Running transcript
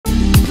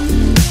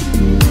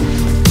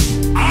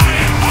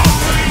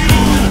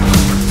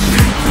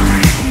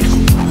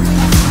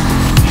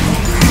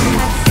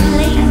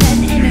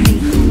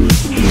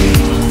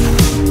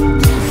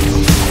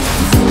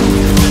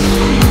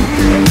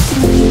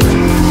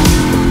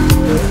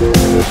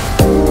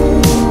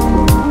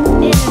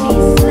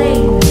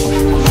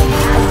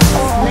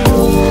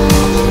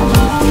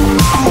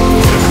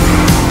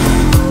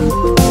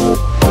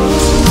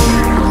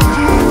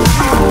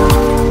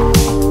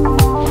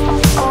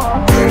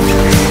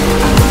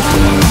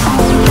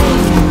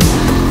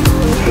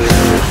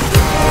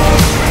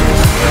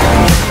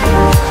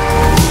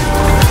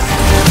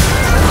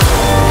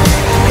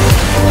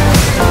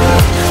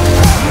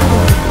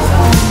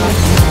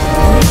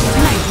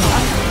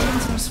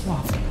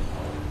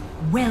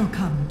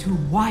Welcome to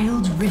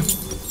Wild Rift.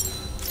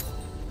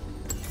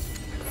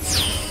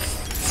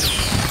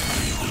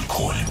 You will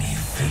call me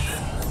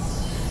villain.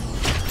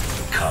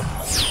 Come,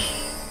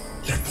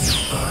 let me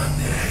burn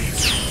their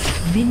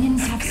hatred.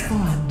 Minions have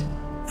spawned.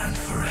 And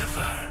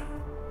forever.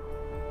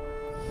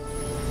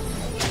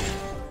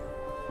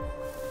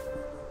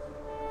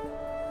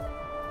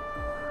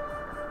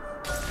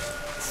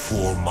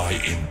 For my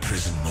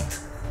imprisonment,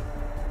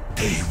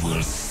 they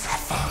will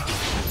suffer.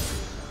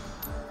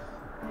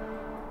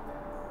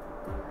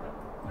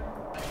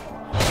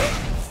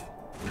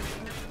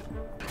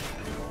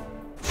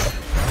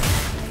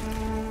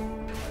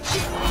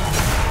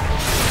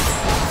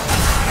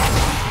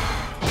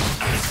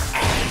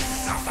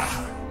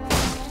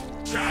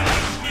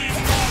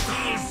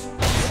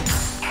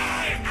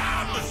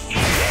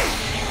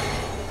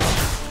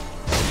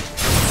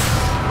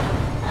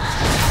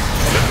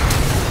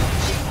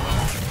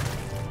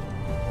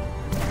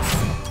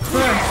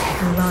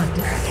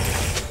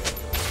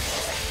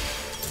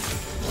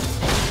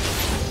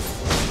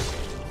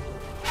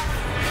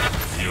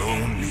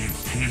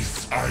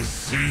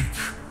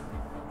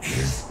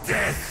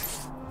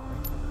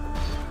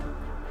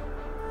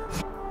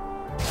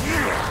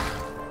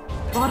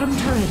 Bottom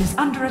turret is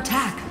under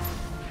attack.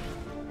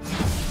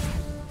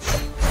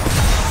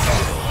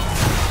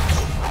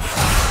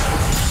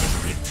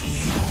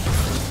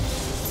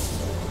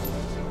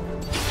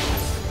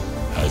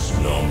 As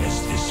long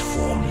as this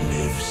form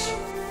lives,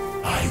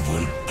 I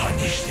will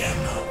punish them.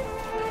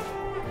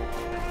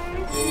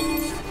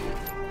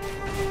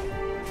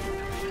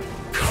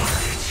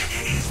 Courage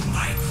is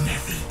my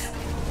method.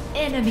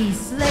 Enemy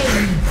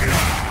slain.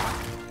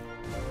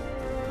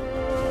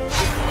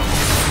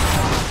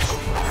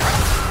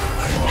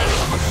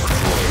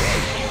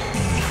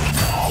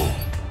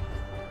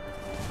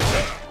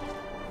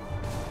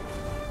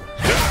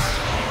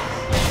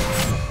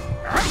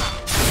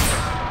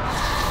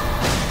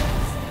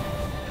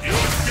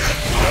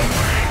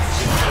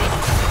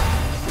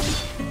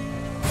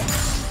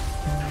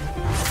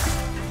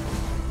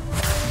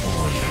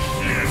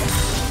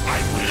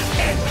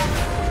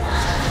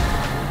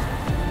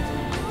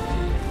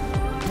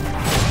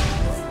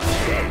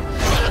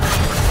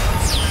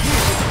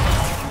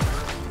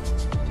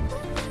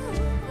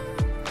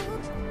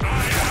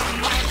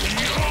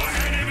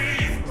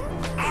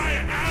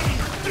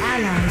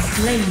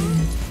 Slain.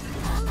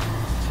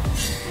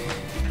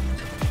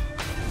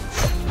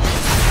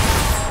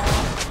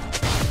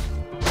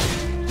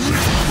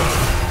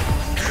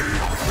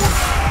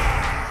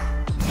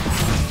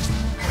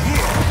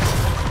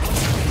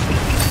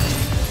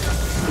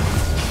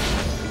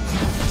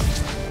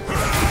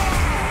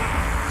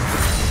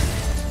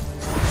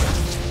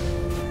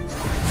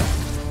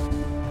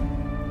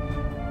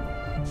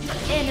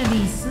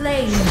 Enemy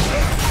slain.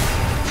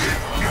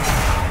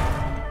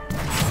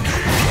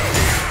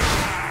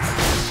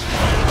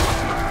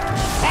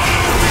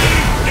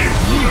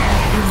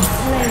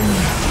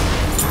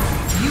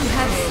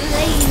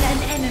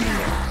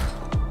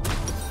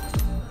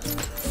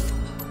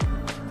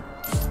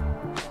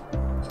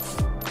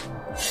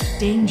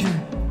 Danger.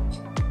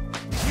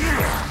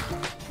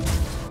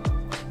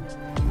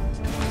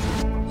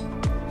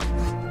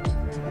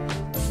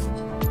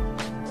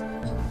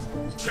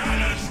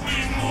 Challenge me,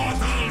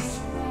 mortals!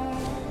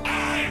 I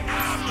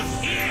am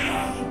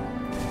here!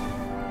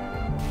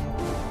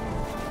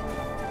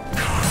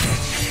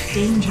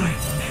 Danger.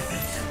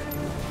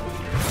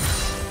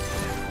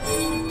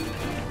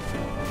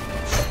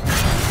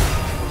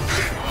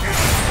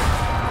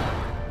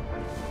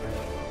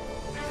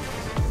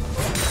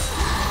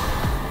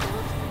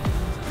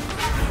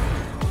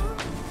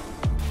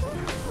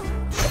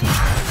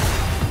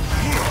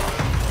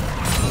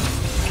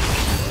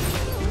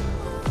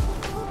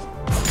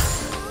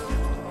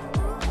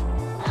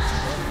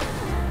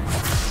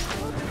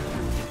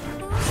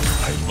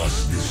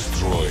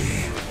 Destroy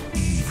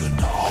even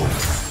hope.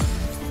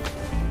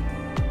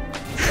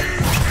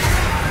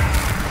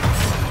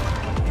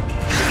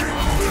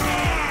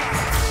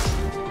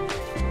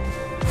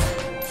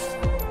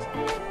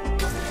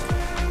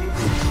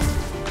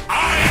 I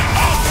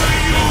offer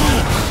you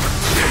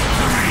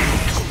victory.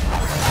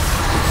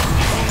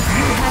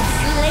 You have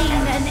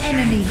slain an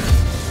enemy.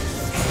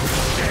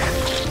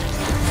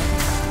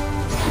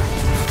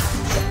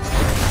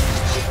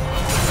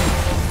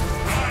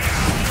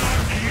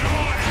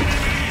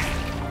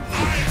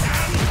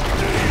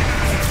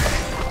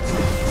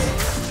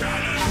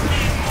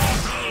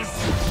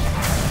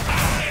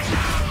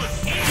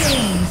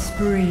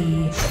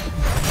 Spree.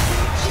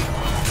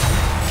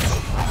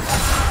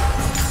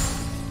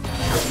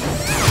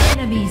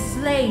 Enemy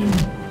slain.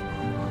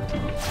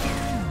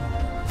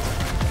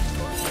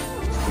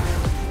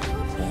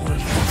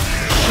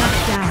 Shut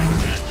down.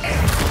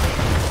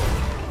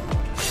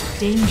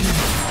 Danger.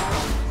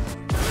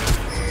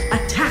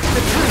 Attack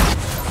the turret.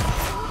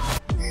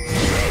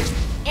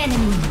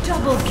 Enemy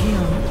double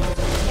kill.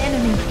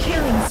 Enemy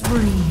killing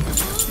spree.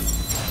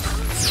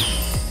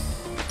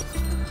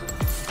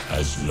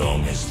 As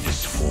long as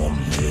this form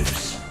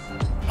lives,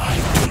 I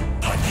will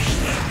punish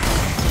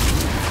them.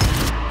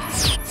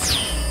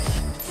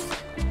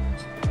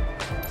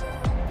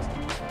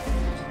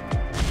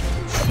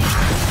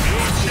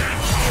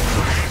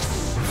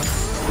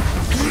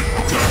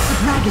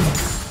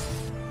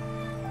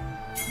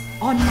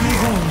 my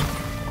way.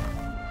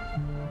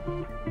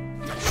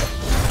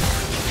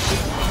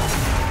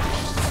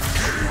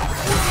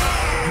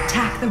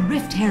 Attack the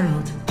Rift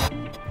Herald.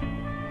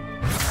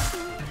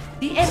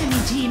 The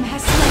enemy team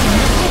has slain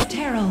the Rift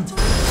Herald.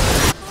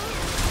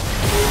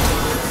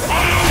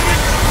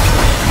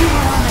 You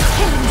are on a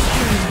killing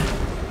spree.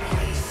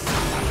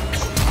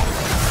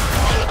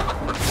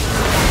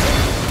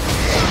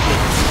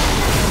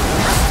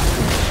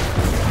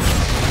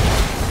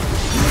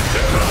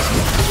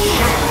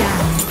 Shut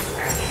down.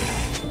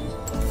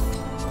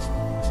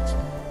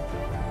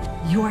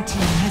 Your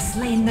team has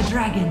slain the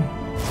dragon.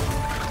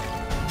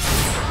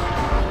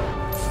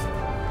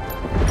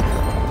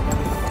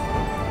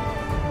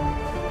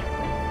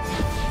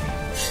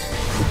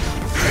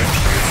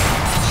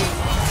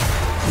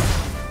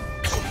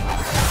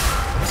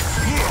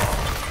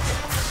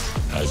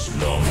 As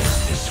long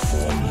as this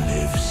form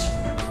lives,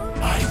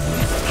 I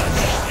will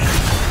punish them.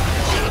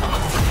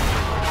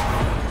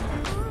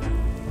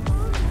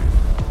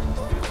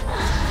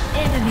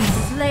 Enemy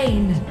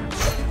slain.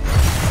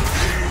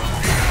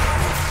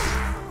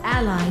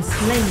 Ally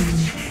slain.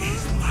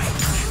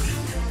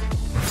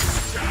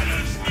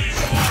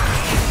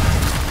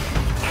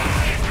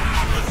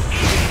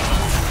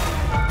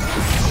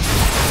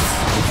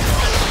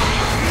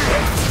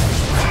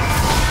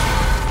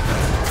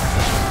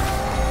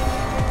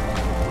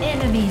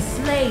 Enemy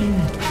slain.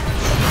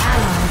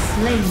 Ally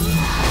slain.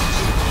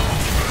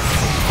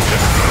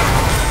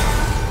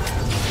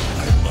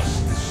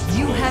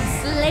 You have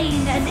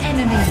slain an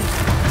enemy.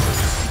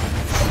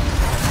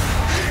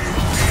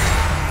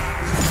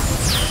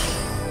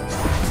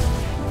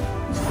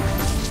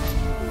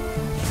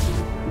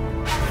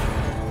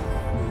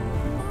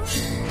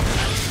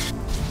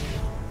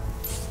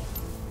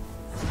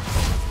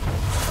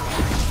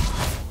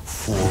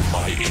 For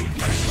my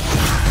interest.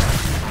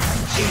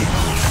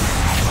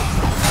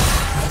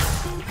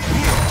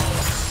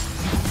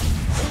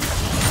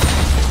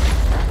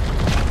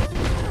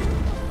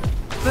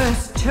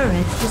 First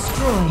turret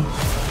destroyed.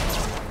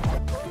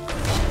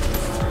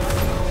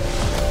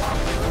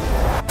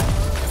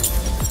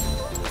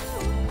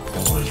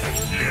 All that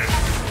live,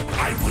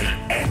 I will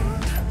end.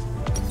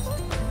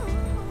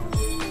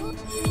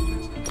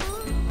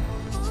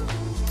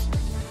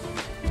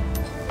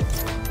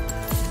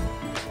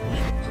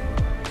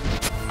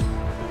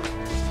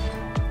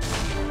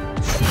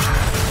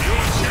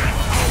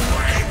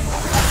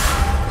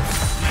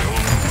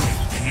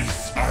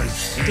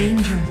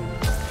 Danger.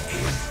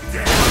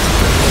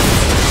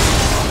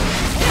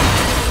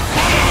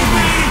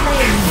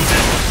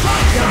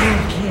 Double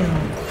kill.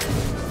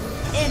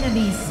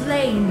 Enemy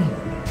slain.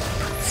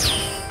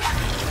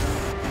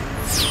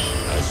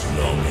 As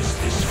long as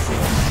this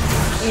form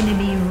lives,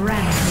 Enemy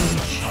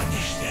rampage.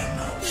 punish them.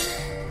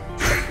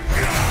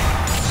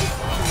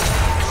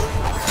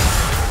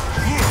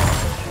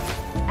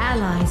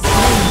 Ally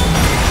slain.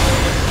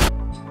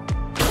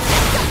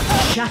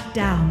 Shut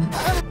down.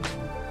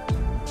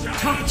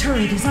 Top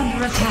turret is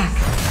under attack.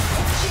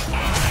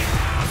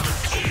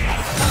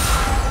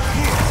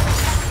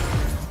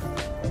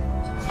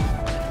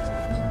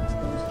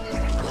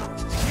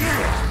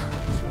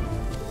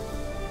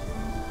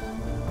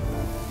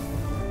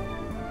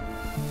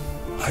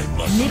 I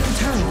must Mid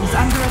turret is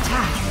under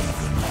attack.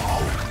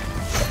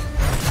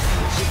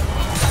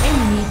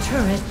 Enemy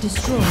turret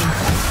destroyed.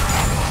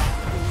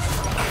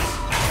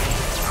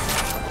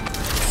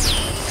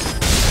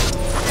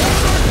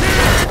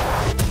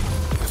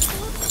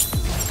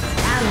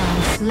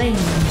 Ally slain.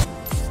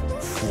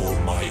 for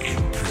my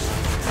imprisonment.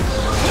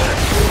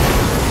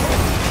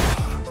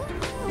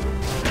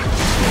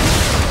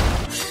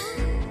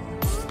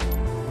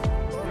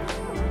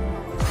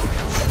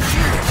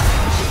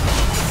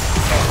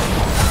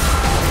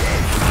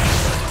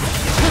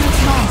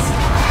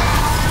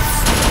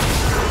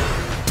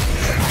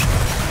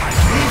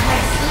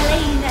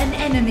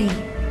 Enemy.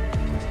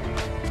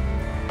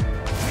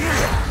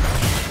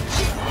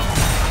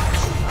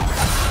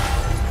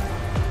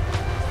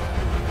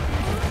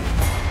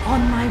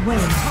 On my way.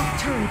 Top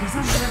turret is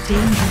under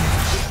danger.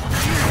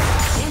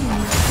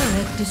 Enemy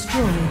turret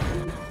destroyed.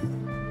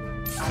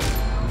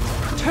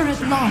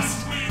 Turret lost.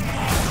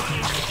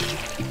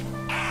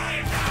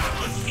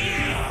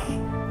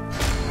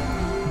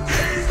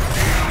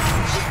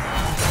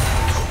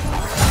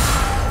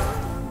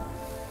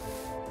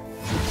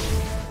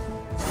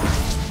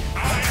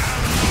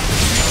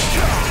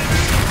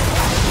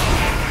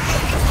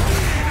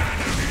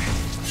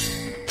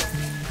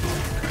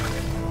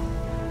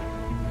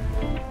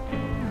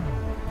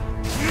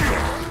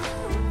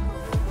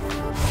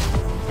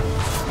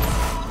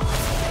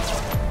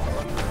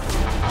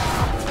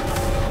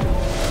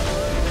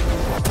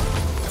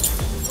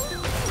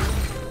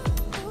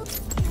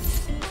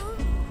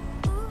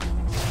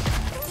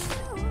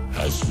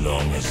 As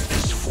long as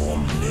this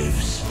form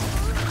lives,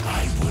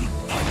 I will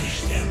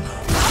punish them.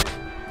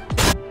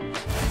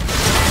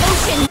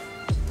 Ocean!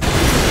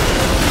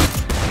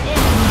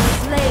 Enemy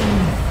slain.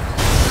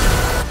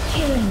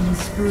 Killing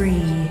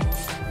spree.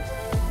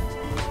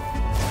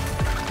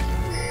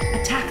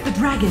 Attack the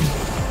dragon.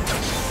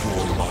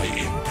 for my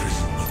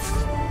imprisonment.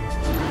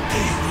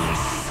 They will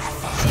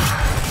suffer.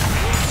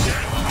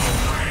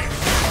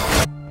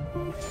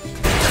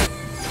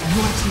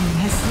 Your team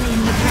has slain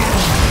the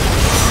dragon.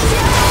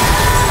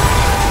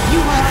 You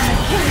are on a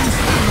killing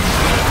spree.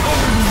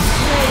 Enemy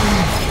slain.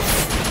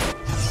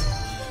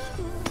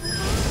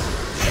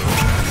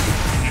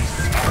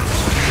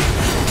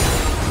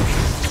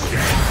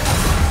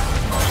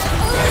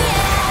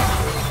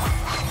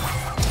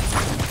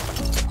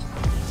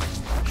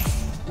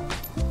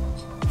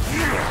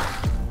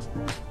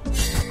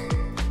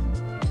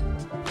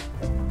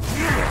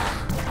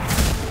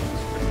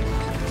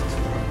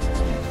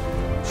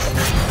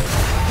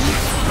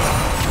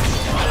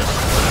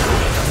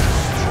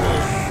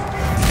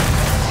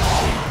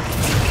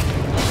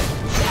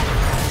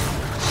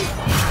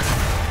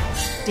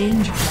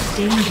 Danger,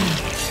 danger,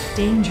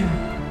 danger.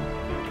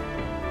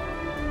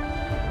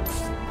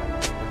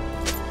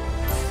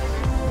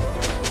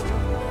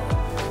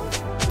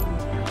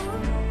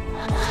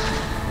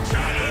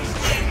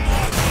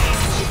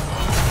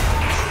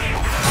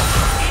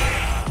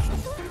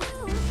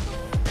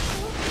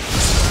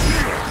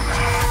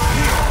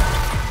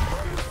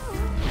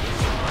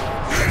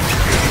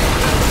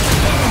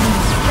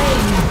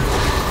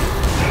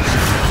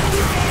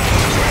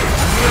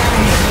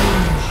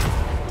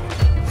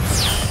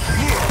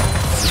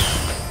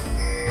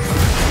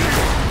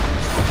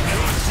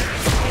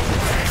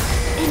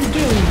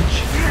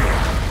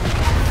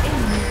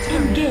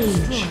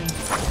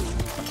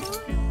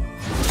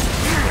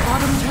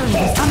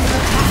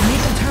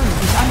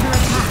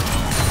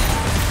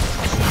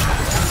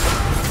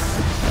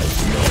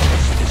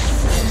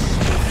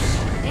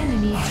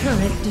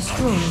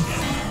 Destroyed.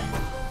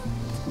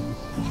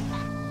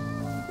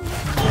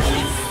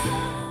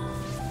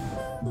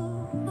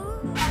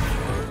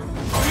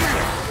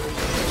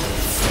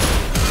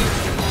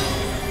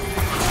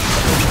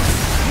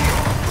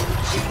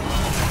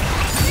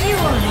 You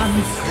are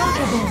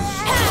unstoppable.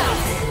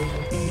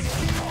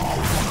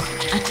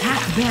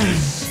 Attack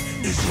Baron.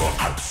 This is your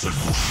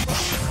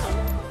absolution.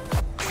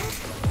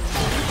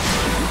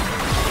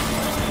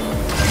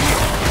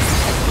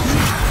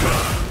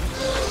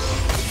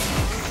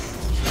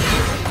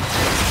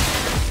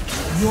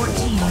 Your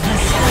team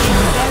has slain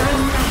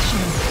Baron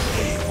Nashor.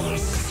 They will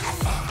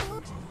suffer.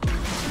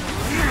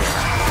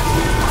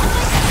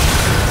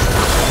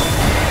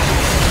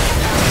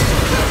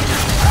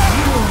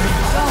 Your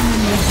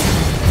domination.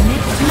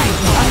 Midnight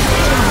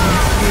under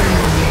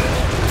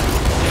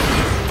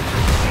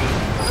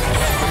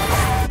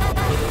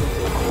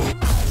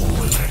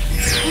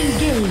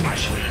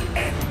engage.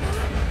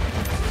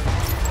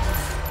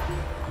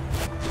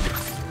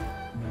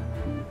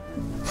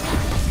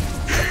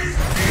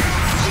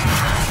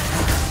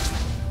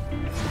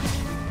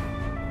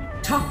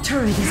 Top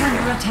turret is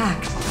under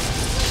attack.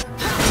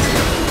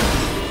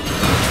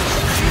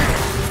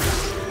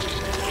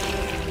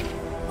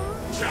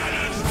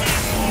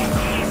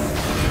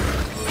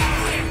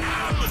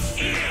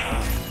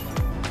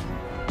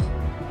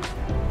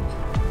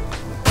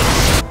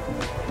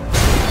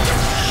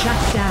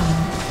 Shut down.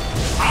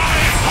 I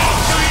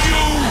offer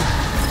you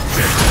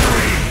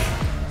victory!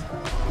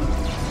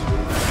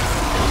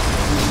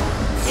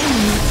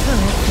 Enemy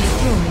turret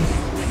destroyed.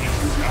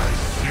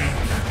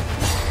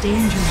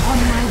 Danger on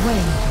my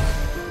way.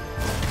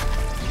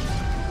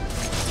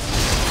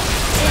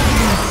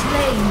 Enemy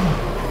slain.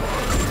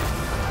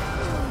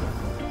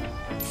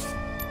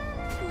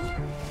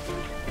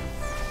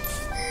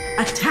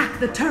 Attack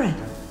the turret.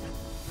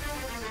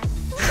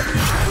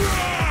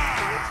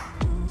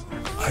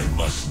 I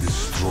must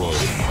destroy.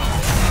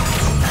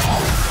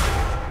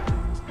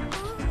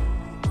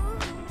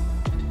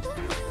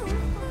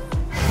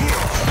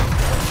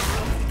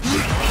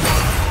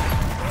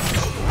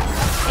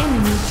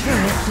 Enemy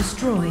turret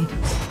destroyed.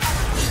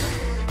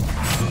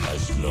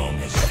 As long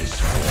as this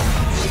form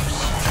lives,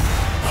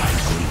 I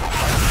will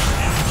punish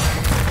them.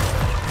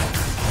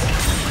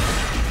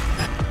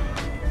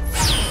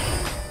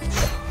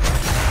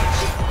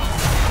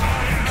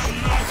 I am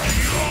not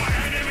your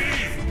enemy!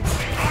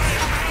 I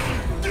am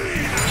the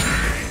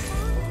enemy!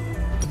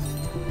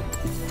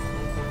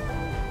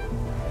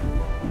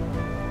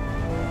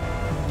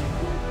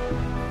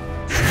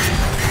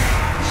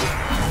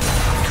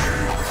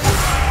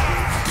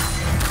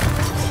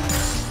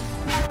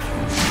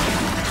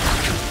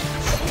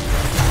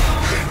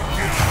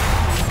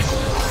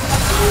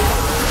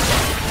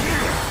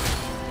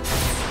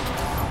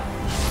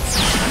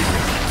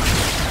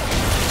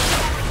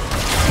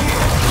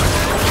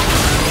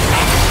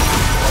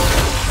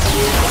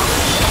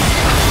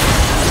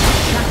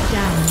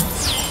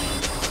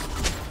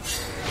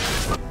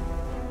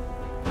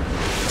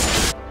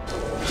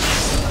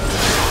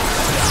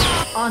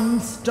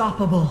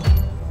 Unstoppable.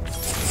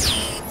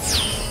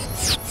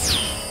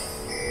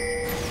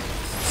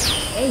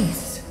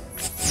 Ace.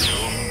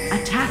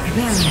 Attack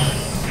Baron.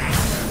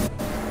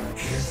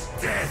 His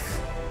death.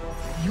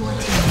 Your team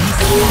is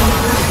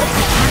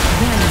attack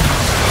Baron.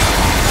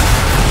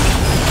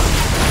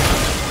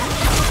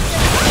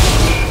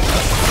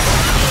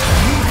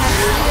 You have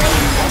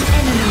slain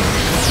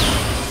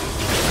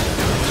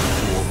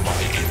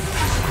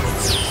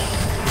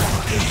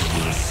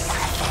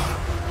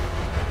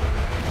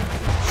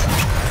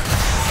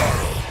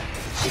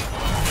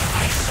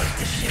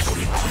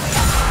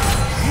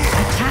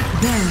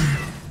Baron.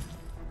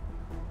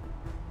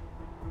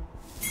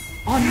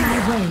 On my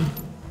way.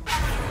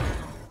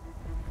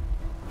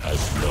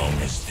 As long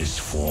as this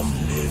form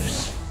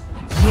lives.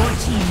 Your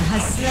team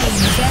has slain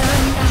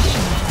Baron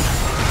Nashor.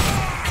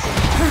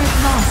 Turret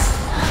lost.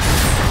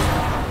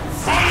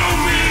 Follow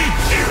me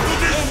into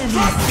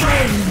Enemy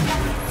slain.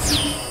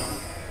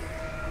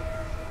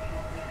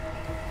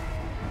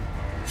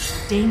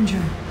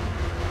 Danger.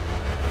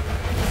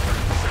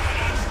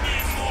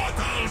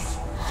 mortals!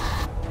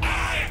 I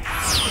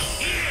am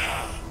here!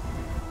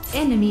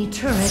 Enemy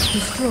turret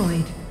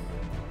destroyed.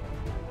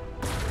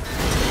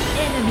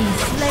 Enemy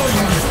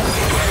slain.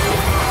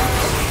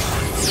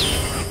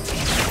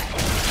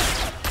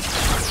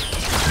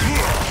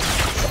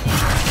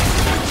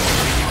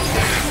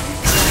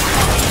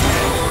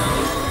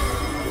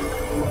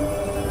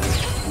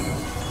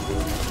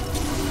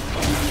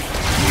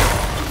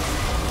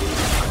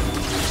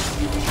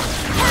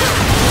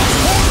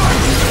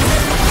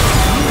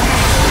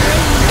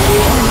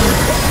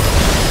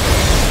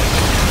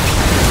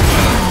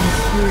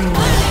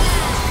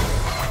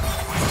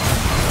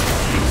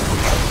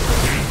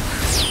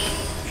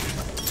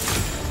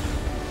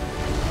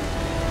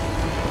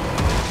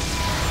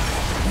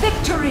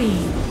 Victory!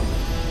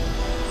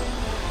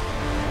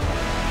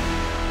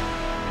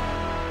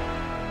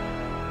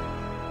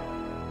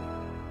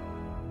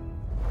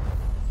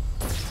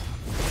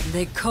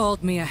 They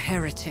called me a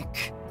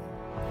heretic.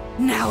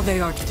 Now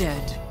they are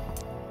dead.